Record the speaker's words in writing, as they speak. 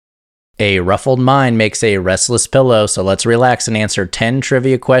A ruffled mind makes a restless pillow, so let's relax and answer 10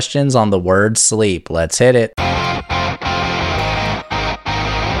 trivia questions on the word sleep. Let's hit it.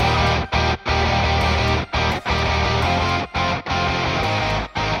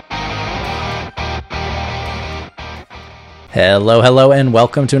 Hello, and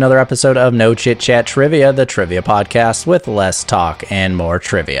welcome to another episode of No Chit Chat Trivia, the trivia podcast with less talk and more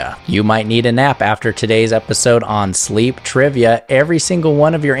trivia. You might need a nap after today's episode on sleep trivia. Every single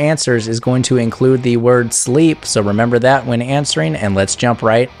one of your answers is going to include the word sleep, so remember that when answering, and let's jump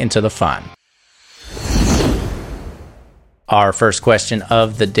right into the fun. Our first question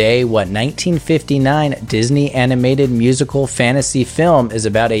of the day: what 1959 Disney animated musical fantasy film is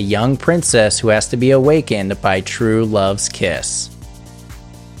about a young princess who has to be awakened by true love's kiss?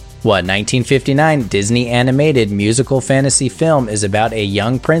 What 1959 Disney animated musical fantasy film is about a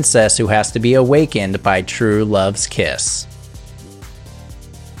young princess who has to be awakened by true love's kiss?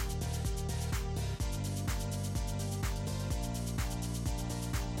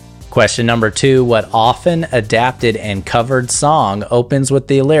 Question number 2, what often adapted and covered song opens with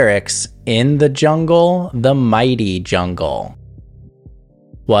the lyrics, "In the jungle, the mighty jungle"?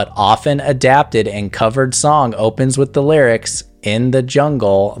 What often adapted and covered song opens with the lyrics, "In the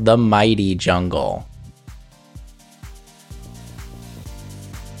jungle, the mighty jungle"?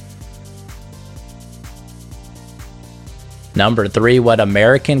 Number 3, what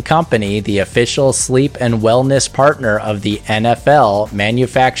American company, the official sleep and wellness partner of the NFL,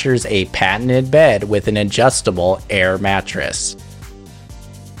 manufactures a patented bed with an adjustable air mattress?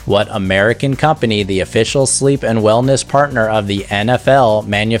 What American company, the official sleep and wellness partner of the NFL,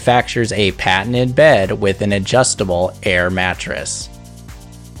 manufactures a patented bed with an adjustable air mattress?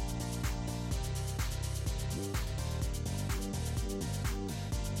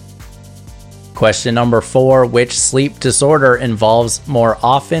 Question number 4, which sleep disorder involves more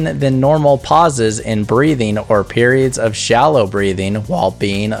often than normal pauses in breathing or periods of shallow breathing while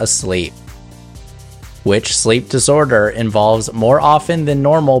being asleep? Which sleep disorder involves more often than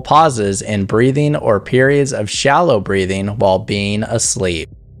normal pauses in breathing or periods of shallow breathing while being asleep?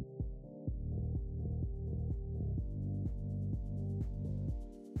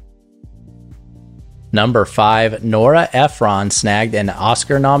 Number 5, Nora Ephron snagged an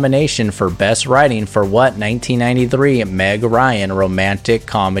Oscar nomination for Best Writing for what 1993 Meg Ryan romantic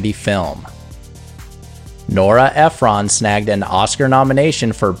comedy film? Nora Ephron snagged an Oscar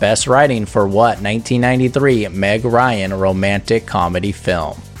nomination for Best Writing for what 1993 Meg Ryan romantic comedy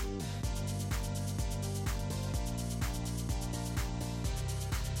film?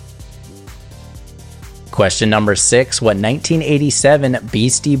 Question number 6, what 1987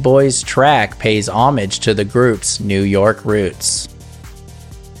 Beastie Boys track pays homage to the group's New York roots?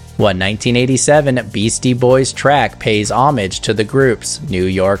 What 1987 Beastie Boys track pays homage to the group's New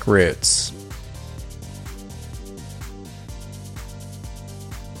York roots?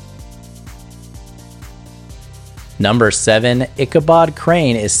 Number 7, Ichabod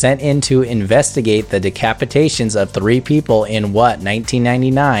Crane is sent in to investigate the decapitations of 3 people in what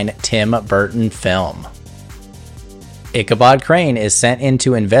 1999 Tim Burton film? Ichabod Crane is sent in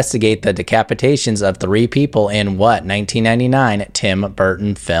to investigate the decapitations of 3 people in what 1999 Tim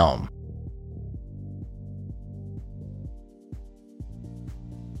Burton film?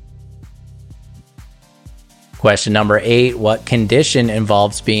 Question number 8, what condition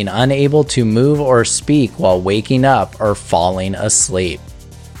involves being unable to move or speak while waking up or falling asleep?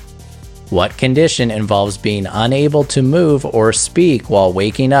 What condition involves being unable to move or speak while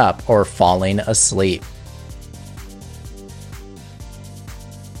waking up or falling asleep?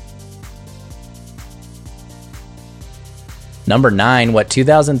 Number 9, what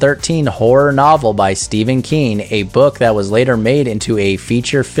 2013 horror novel by Stephen King, a book that was later made into a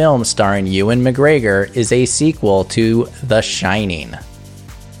feature film starring Ewan McGregor, is a sequel to The Shining?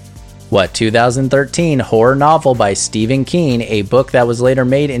 What 2013 horror novel by Stephen King, a book that was later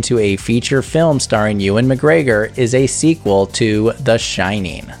made into a feature film starring Ewan McGregor, is a sequel to The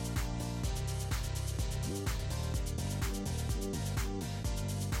Shining?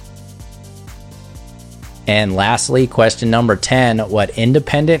 And lastly, question number 10, what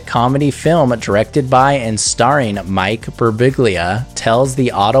independent comedy film directed by and starring Mike Birbiglia tells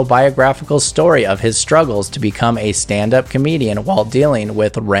the autobiographical story of his struggles to become a stand-up comedian while dealing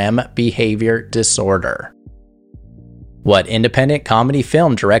with REM behavior disorder? What independent comedy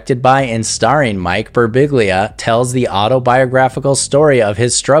film directed by and starring Mike Birbiglia tells the autobiographical story of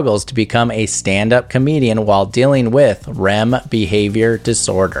his struggles to become a stand-up comedian while dealing with REM behavior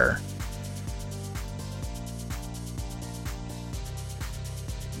disorder?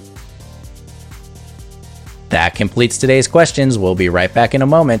 That completes today's questions. We'll be right back in a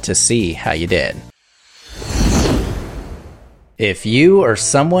moment to see how you did. If you or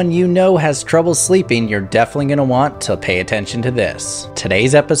someone you know has trouble sleeping, you're definitely going to want to pay attention to this.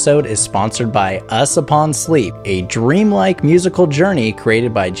 Today's episode is sponsored by Us Upon Sleep, a dreamlike musical journey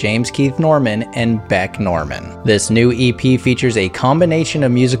created by James Keith Norman and Beck Norman. This new EP features a combination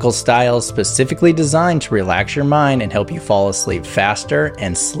of musical styles specifically designed to relax your mind and help you fall asleep faster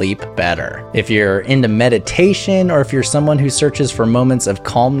and sleep better. If you're into meditation or if you're someone who searches for moments of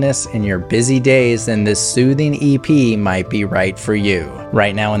calmness in your busy days, then this soothing EP might be right for you.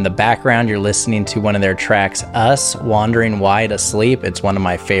 Right now in the background, you're listening to one of their tracks, Us, Wandering Wide Asleep. It's one of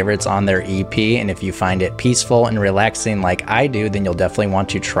my favorites on their EP, and if you find it peaceful and relaxing like I do, then you'll definitely want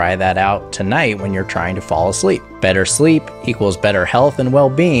to try that out tonight when you're trying to fall asleep. Better sleep equals better health and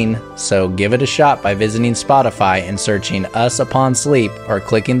well-being, so give it a shot by visiting Spotify and searching Us Upon Sleep or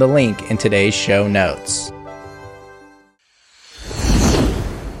clicking the link in today's show notes.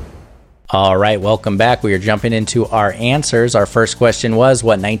 All right, welcome back. We are jumping into our answers. Our first question was,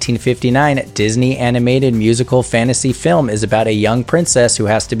 what 1959 Disney animated musical fantasy film is about a young princess who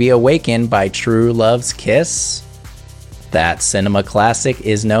has to be awakened by true love's kiss? That cinema classic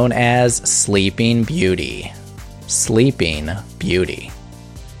is known as Sleeping Beauty. Sleeping Beauty.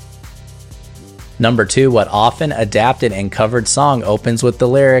 Number 2, what often adapted and covered song opens with the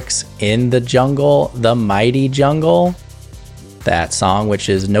lyrics, "In the jungle, the mighty jungle"? That song, which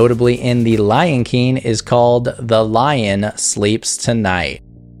is notably in The Lion King, is called The Lion Sleeps Tonight.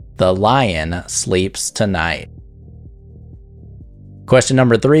 The Lion Sleeps Tonight. Question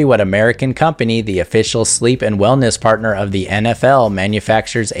number 3, what American company, the official sleep and wellness partner of the NFL,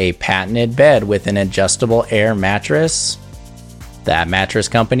 manufactures a patented bed with an adjustable air mattress? That mattress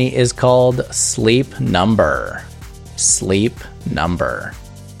company is called Sleep Number. Sleep Number.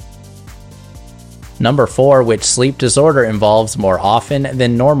 Number 4, which sleep disorder involves more often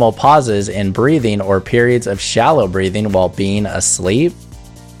than normal pauses in breathing or periods of shallow breathing while being asleep?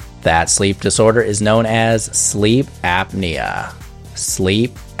 That sleep disorder is known as sleep apnea.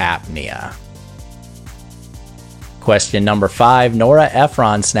 Sleep apnea. Question number 5, Nora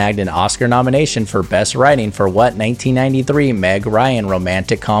Ephron snagged an Oscar nomination for Best Writing for what 1993 Meg Ryan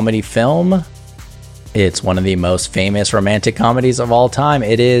romantic comedy film? It's one of the most famous romantic comedies of all time.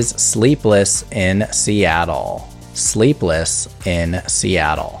 It is Sleepless in Seattle. Sleepless in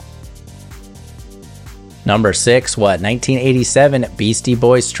Seattle. Number 6, what 1987 Beastie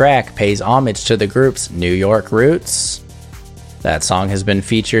Boys track pays homage to the group's New York roots? That song has been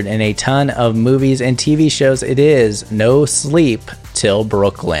featured in a ton of movies and TV shows. It is No Sleep Till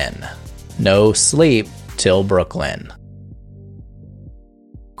Brooklyn. No Sleep Till Brooklyn.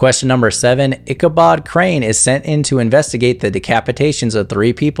 Question number 7, Ichabod Crane is sent in to investigate the decapitations of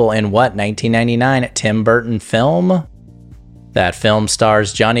 3 people in what 1999 Tim Burton film? That film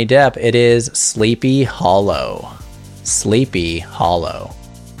stars Johnny Depp. It is Sleepy Hollow. Sleepy Hollow.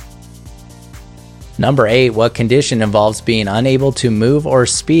 Number 8, what condition involves being unable to move or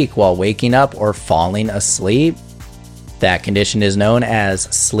speak while waking up or falling asleep? That condition is known as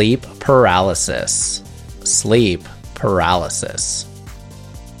sleep paralysis. Sleep paralysis.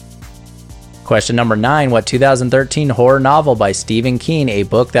 Question number 9, what 2013 horror novel by Stephen King, a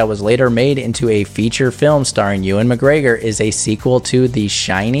book that was later made into a feature film starring Ewan McGregor, is a sequel to The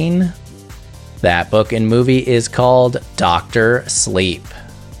Shining? That book and movie is called Dr. Sleep.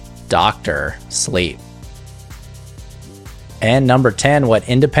 Dr. Sleep. And number 10, what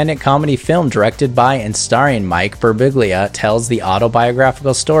independent comedy film directed by and starring Mike Birbiglia tells the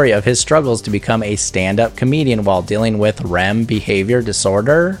autobiographical story of his struggles to become a stand-up comedian while dealing with REM behavior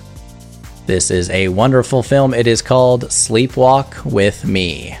disorder? This is a wonderful film. It is called Sleepwalk with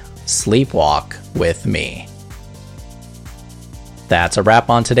Me. Sleepwalk with Me. That's a wrap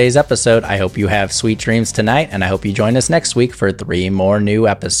on today's episode. I hope you have sweet dreams tonight, and I hope you join us next week for 3 more new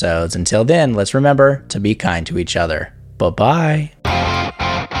episodes. Until then, let's remember to be kind to each other. Bye-bye.